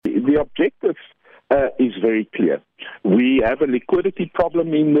the objective is very clear. We have a liquidity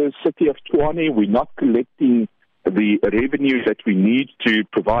problem in the city of Tshwane. We're not collecting the revenue that we need to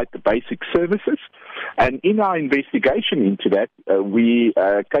provide the basic services. And in our investigation into that, we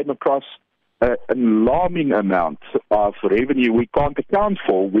came across an alarming amount of revenue we can't account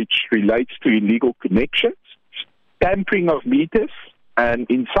for, which relates to illegal connections, tampering of meters, and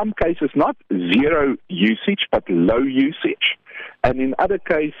in some cases not zero usage, but low usage. And in other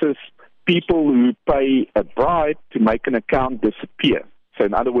cases, people who pay a bribe to make an account disappear. So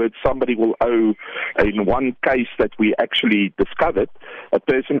in other words, somebody will owe, in one case that we actually discovered, a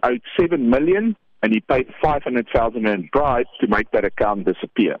person owed 7 million and he paid 500,000 rand bribe to make that account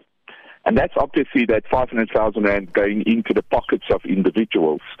disappear. And that's obviously that 500,000 rand going into the pockets of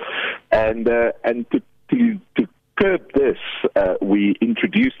individuals. And to curb this, we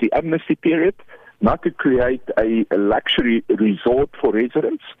introduced the amnesty period, not to create a luxury resort for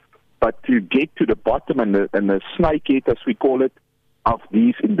residents, but to get to the bottom and the snakehead, as we call it, of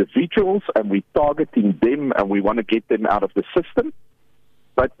these individuals, and we're targeting them and we want to get them out of the system.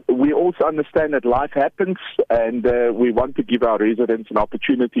 But we also understand that life happens, and we want to give our residents an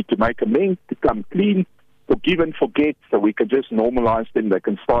opportunity to make amends, to come clean, forgive and forget, so we can just normalize them. They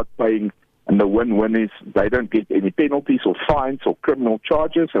can start paying, and the win-win is they don't get any penalties or fines or criminal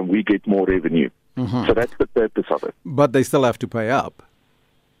charges, and we get more revenue. Mm-hmm. So that's the purpose of it. But they still have to pay up.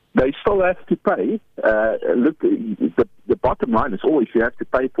 They still have to pay. Look, the bottom line is always you have to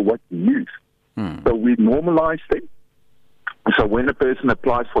pay for what you use. So we normalize them. So when a person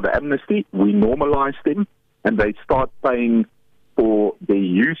applies for the amnesty, we normalize them, and they start paying for their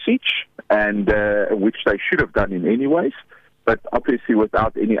usage, and which they should have done in any ways, but obviously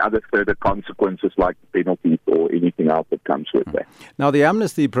without any other further consequences like penalties or anything else that comes with that. Now, the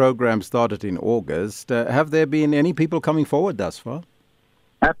amnesty program started in August. Have there been any people coming forward thus far?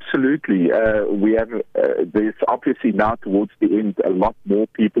 Absolutely. We have. There's obviously now towards the end a lot more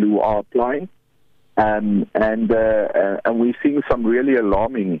people who are applying, and we're seeing some really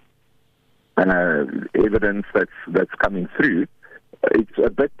alarming evidence that's coming through. It's a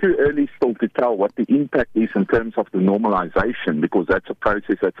bit too early still to tell what the impact is in terms of the normalization, because that's a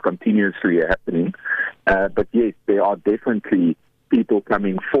process that's continuously happening. But yes, there are definitely people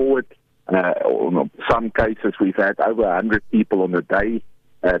coming forward. In some cases, we've had over 100 people on a day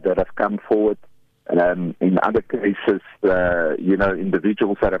that have come forward. In other cases,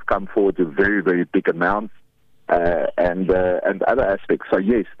 individuals that have come forward with very, very big amounts, and other aspects. So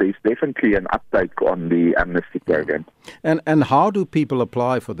yes, there's definitely an uptake on the amnesty program. And how do people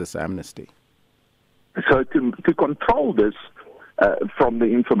apply for this amnesty? So to control this, from the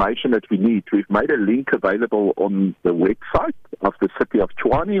information that we need, we've made a link available on the website of the City of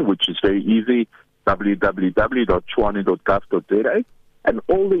Tshwane, which is very easy, www.tshwane.gov.za. And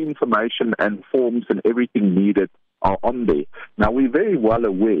all the information and forms and everything needed are on there. Now, we're very well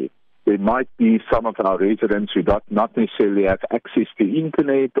aware there might be some of our residents who not necessarily have access to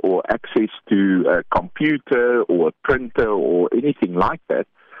internet or access to a computer or a printer or anything like that.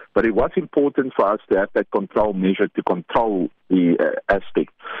 But it was important for us to have that control measure to control the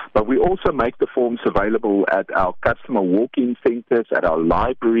aspect. But we also make the forms available at our customer walk-in centers, at our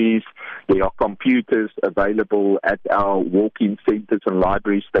libraries. There are computers available at our walk-in centers and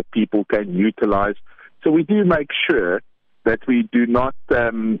libraries that people can utilize. So we do make sure that we do not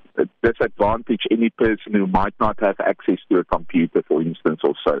disadvantage any person who might not have access to a computer, for instance,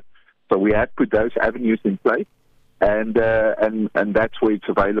 or so. So we have put those avenues in place. And that's where it's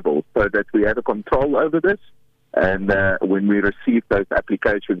available, so that we have a control over this. And when we receive those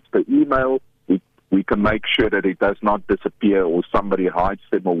applications per email, we can make sure that it does not disappear or somebody hides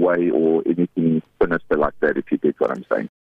them away or anything sinister like that, if you get what I'm saying.